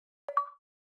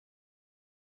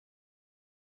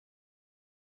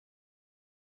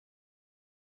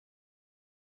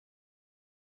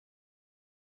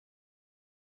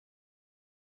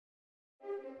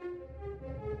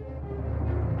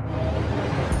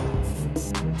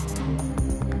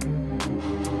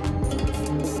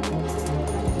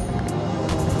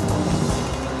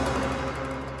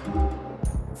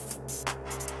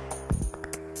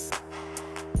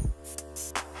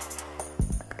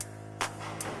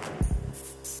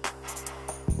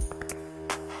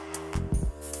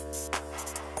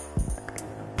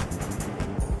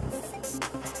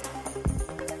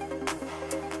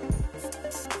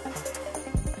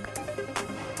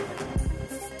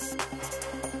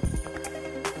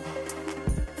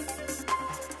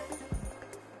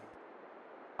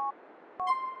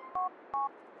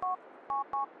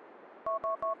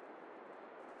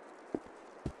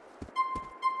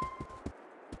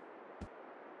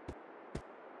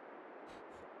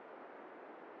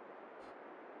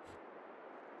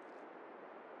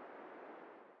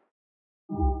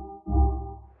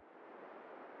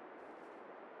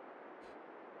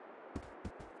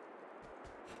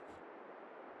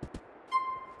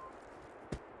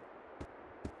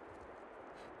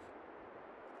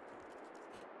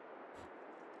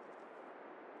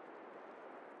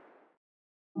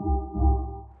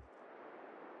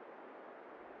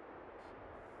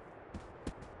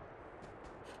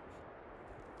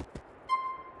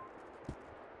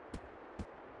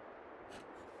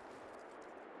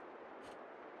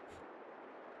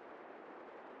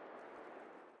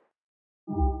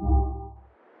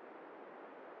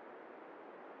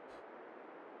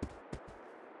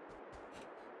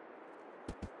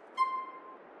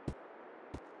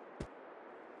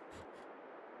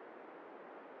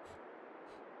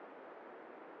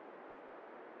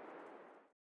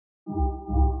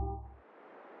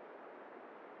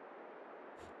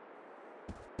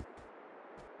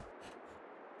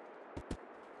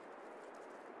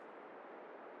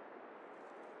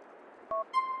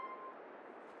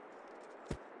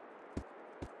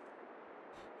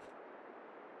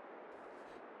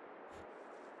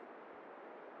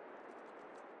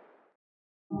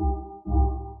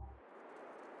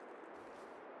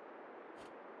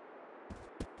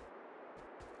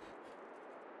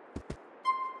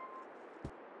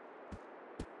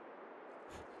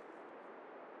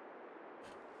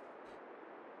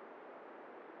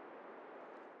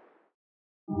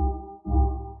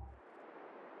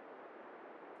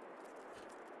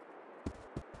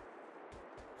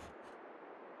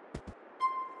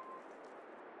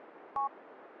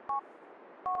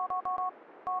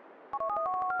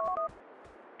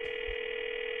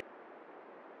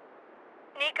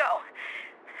Nico,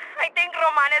 I think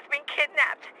Roman has been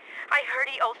kidnapped. I heard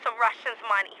he owes some Russians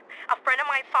money. A friend of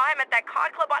mine saw him at that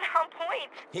card club on Helm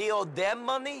Point. He owed them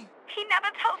money? He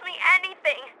never tells me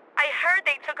anything. I heard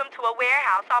they took him to a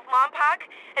warehouse off Lompoc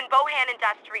and Bohan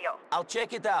Industrial. I'll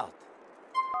check it out.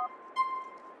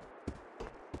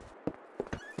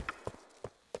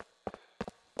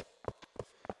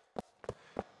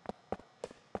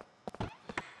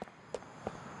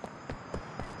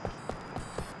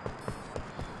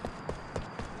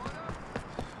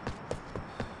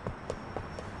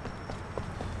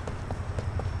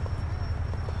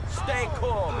 Stay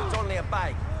calm, it's only a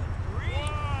bike.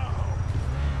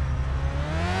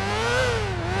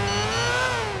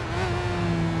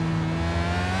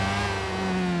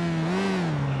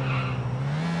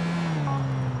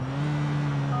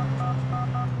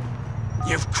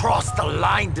 You've crossed the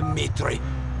line, Dmitri.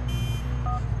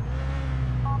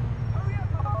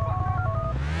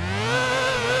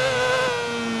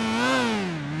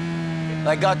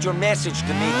 I got your message,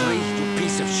 Dmitri, you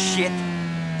piece of shit.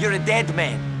 You're a dead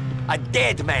man. A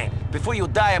dead man. Before you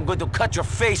die, I'm going to cut your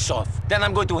face off. Then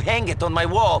I'm going to hang it on my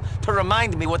wall to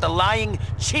remind me what a lying,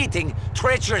 cheating,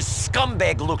 treacherous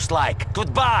scumbag looks like.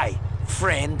 Goodbye,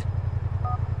 friend.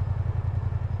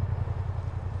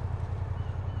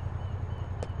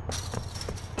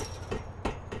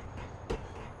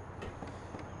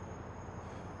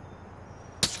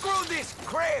 Screw this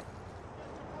crap!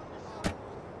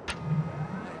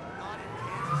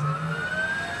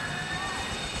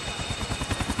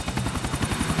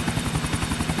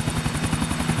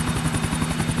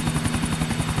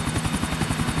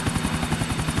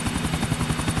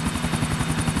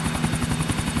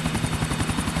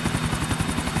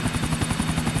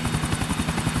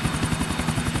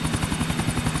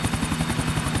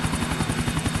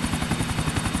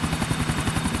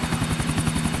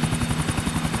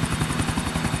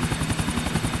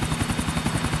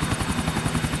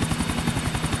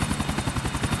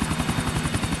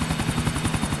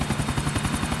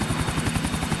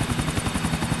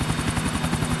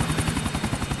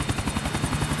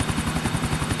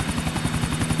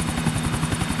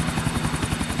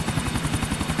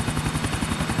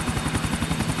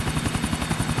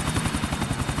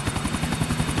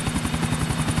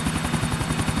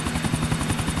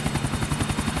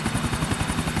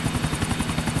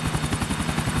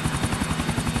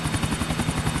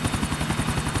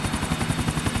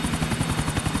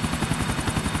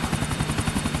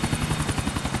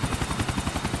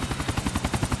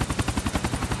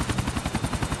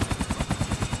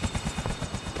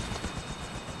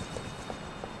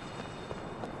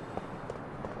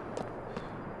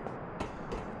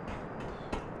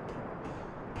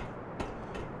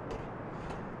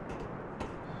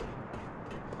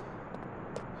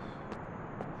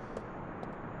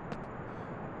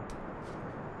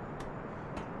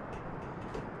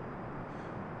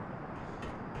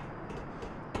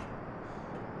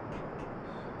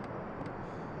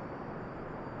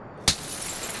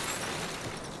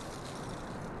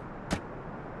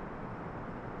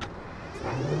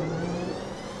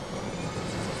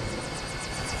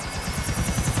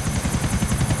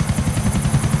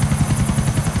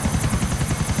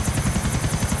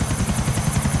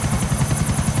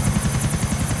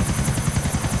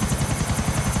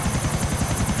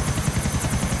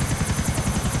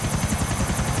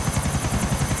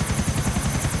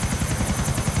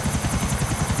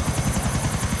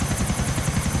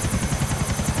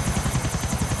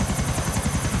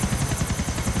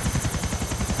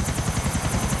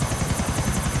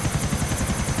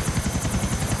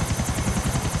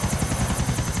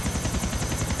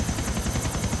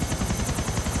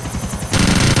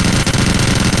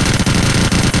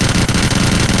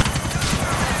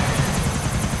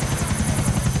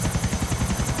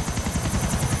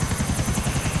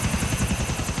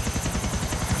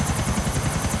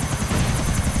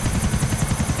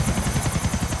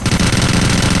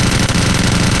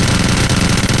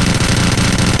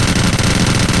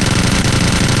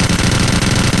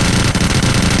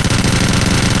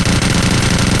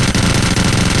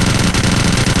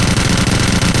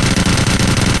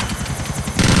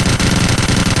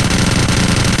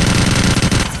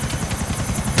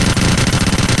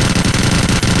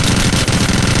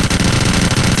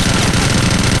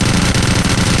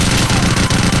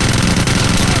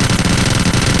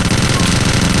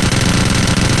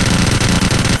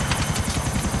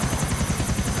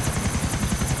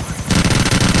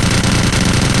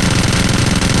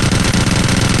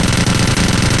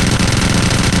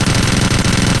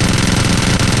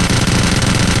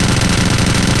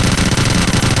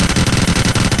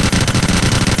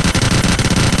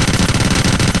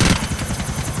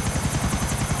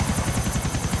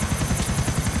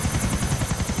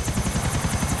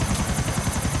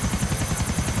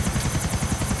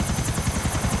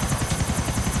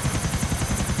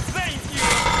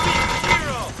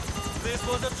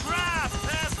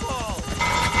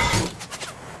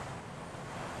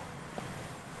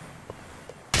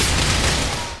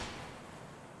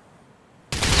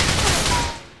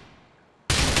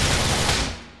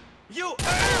 You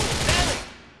Bellic!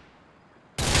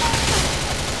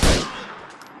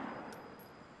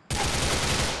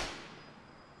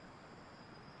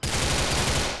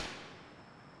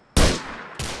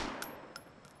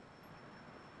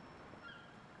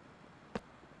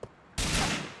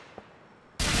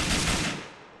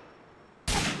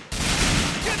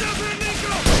 Get up here,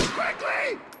 Nico!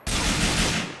 Quickly!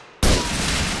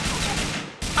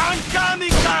 I'm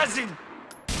coming, cousin!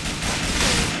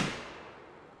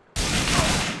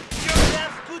 Your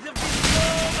death could have been so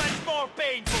much more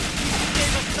painful if you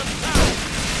gave us some time.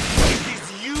 It is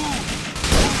you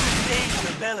who's in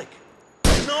danger, Bellic,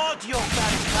 not your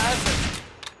fat cousin.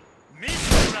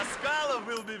 Mr. Rascallo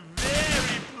will be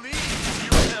very pleased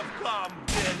you have come,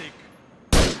 Bellic.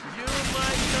 You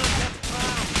might not have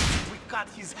found we cut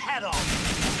his head off.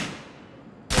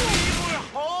 We were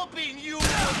hoping you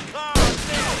would come,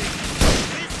 Bellic.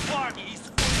 This party is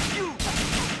for you.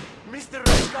 Mr.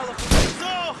 Rascallo will be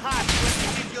so happy when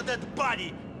he sees your dead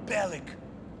body, Bellic.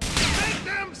 Make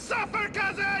them suffer,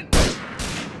 cousin!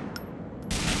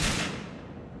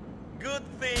 Good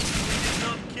thing we did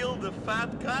not kill the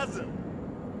fat cousin.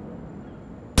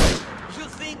 You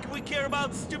think we care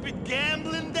about stupid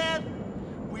gambling, Dad?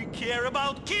 We care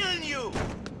about killing you!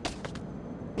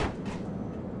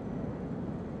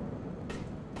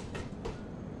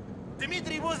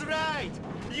 Dimitri was right!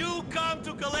 You come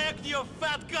to collect your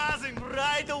fat cousin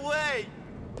right away!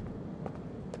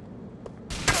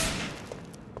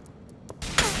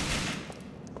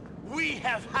 We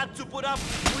have had to put up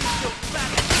with your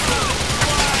fat cousin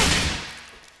twice!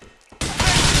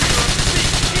 You're a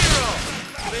big hero!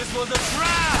 This was a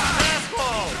trap,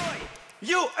 asshole!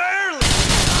 You early!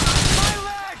 My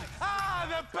leg! Ah,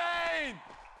 the pain!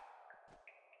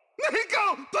 Nico,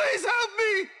 please help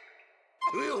me!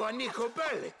 You are Nico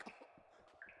Bellic.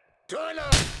 Turn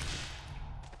up!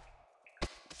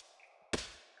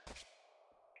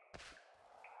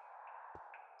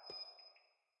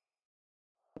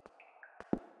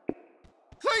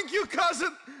 Thank you,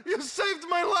 cousin! You saved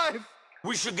my life!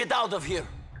 We should get out of here.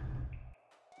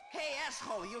 Hey,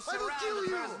 asshole, you I will surrounded. kill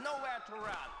you. There's nowhere to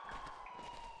run.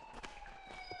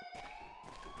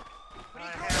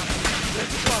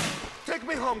 Let's go! Take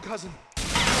me home, cousin!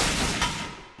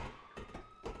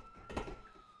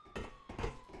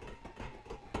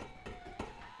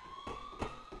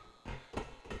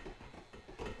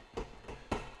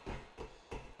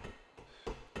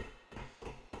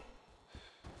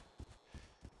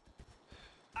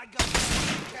 I got the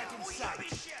cat in sight.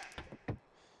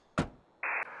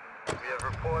 We have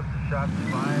reports of shots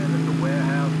fired at the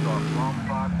warehouse off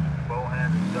Lompoc,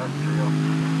 Bohan Industrial.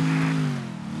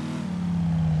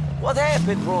 What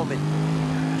happened, Roman?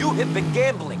 You have been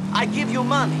gambling. I give you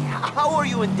money. How are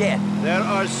you in debt? There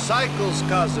are cycles,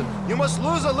 cousin. You must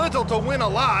lose a little to win a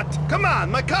lot. Come on,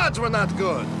 my cards were not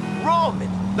good. Roman!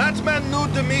 That man knew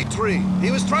Dimitri. He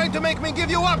was trying to make me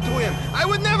give you up to him. I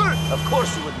would never... Of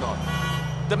course you would not.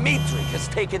 Dimitri has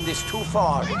taken this too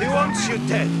far. He wants you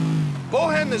dead.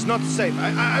 Bohan is not safe.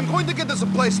 I'm going to get us a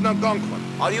place in Algonquin.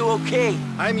 Are you okay?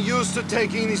 I'm used to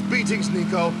taking these beatings,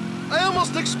 Nico. I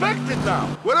almost expect it now.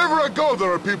 Wherever I go,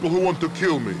 there are people who want to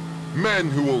kill me. Men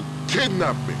who will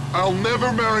kidnap me. I'll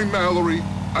never marry Mallory.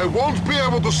 I won't be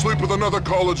able to sleep with another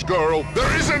college girl.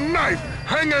 There is a knife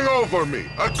hanging over me.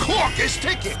 A clock is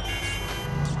ticking.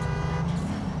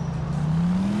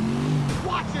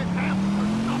 Watch it, hamster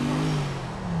stuffer!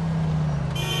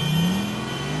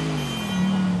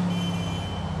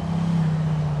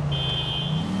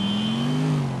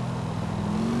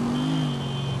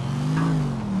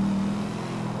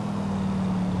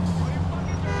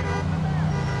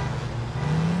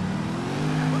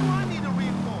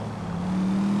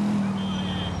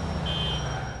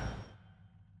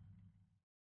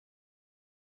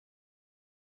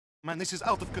 Man, this is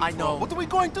out of control. I know. What are we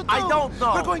going to do? I don't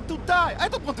know. We're going to die. I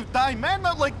don't want to die, man.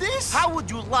 Not like this. How would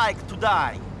you like to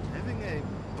die? Having a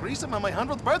threesome on my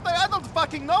 100th birthday? I don't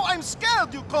fucking know. I'm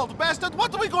scared, you cold bastard.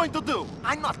 What are we going to do?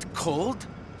 I'm not cold.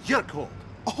 You're cold.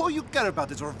 All you care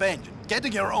about is revenge and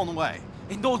getting your own way.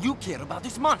 And all you care about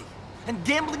is money. And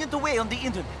gambling it away on the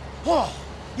internet. Oh,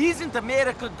 isn't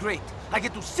America great? I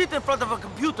get to sit in front of a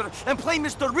computer and play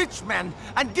Mr. Rich Man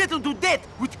and get into debt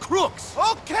with crooks.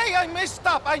 Okay, I messed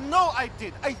up. I know I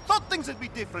did. I thought things would be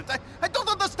different. I don't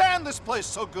understand this place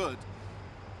so good.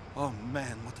 Oh,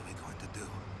 man, what are we going to do?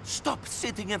 Stop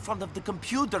sitting in front of the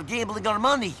computer gambling our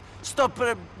money. Stop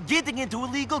getting into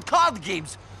illegal card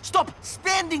games. Stop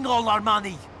spending all our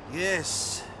money.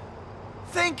 Yes.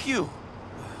 Thank you.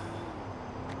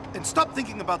 And stop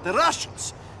thinking about the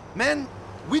Russians. Man,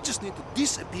 we just need to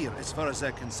disappear as far as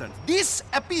they're concerned.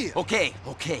 Disappear! Okay,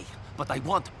 okay. But I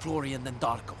want Florian and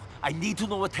Darko. I need to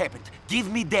know what happened.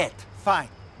 Give me that. Fine,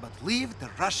 but leave the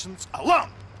Russians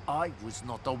alone! I was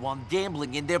not the one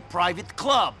gambling in their private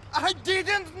club. I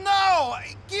didn't know!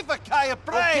 Give a guy a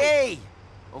break! Okay.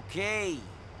 Okay.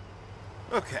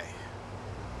 Okay.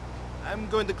 I'm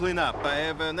going to clean up. I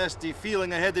have a nasty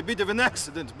feeling I had a bit of an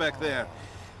accident back there.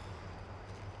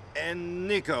 And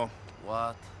Nico.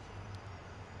 What?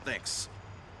 Thanks.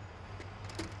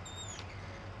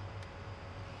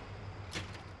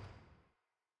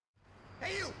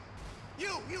 Hey, you!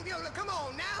 You, look, come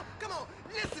on now! Come on,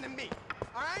 listen to me,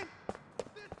 all right?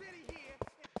 This city here is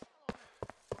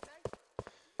okay?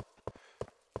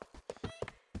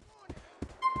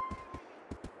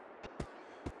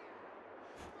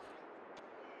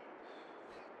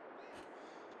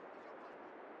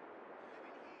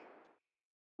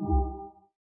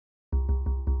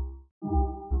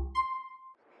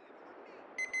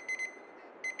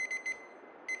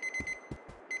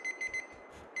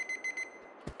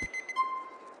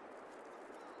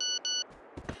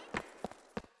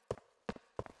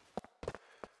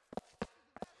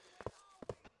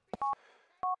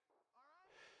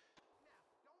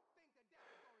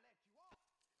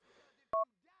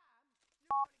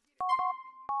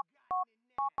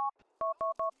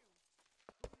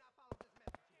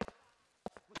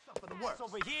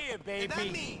 Over here, baby. And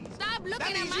that means, Stop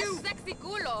looking at my sexy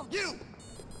culo. You,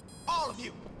 all of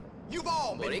you, you've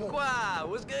all been warned. Boricua,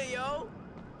 what's good, yo?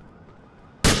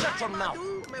 Shut your mouth.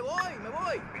 Me voy.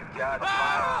 We've got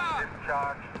five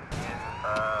discharged in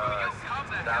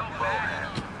South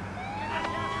Rohan.